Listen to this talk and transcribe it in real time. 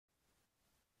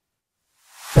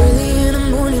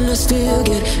I still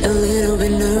get a little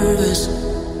bit nervous.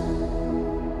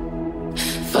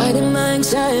 Fighting my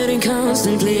anxiety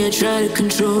constantly, I try to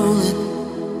control it.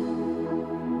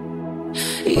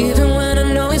 Even when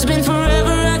I know it's been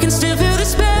forever, I can still feel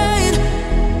this pain.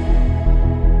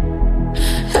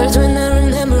 Hurts when I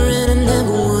remember and I never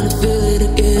wanna feel it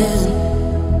again.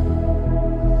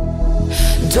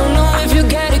 Don't know if you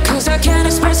get it, cause I can't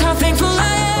express how thankful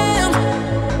I am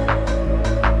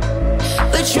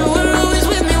that you were always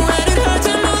with me when it hurts.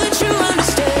 I know that you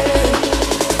understand.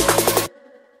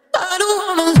 I don't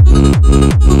wanna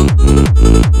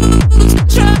lose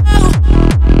control.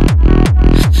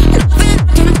 Nothing I can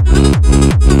do.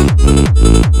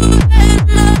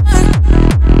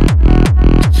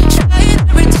 Trying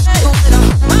every day when I'm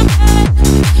on my bed,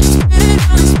 spinning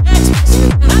on this bed,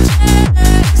 pressing my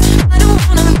chest. I don't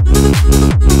wanna lose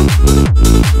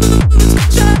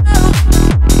control.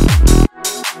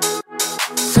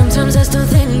 Sometimes I still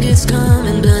think it's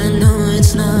coming, but I know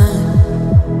it's not.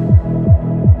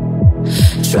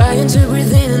 Trying to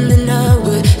breathe in and then out,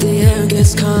 but the air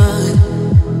gets caught.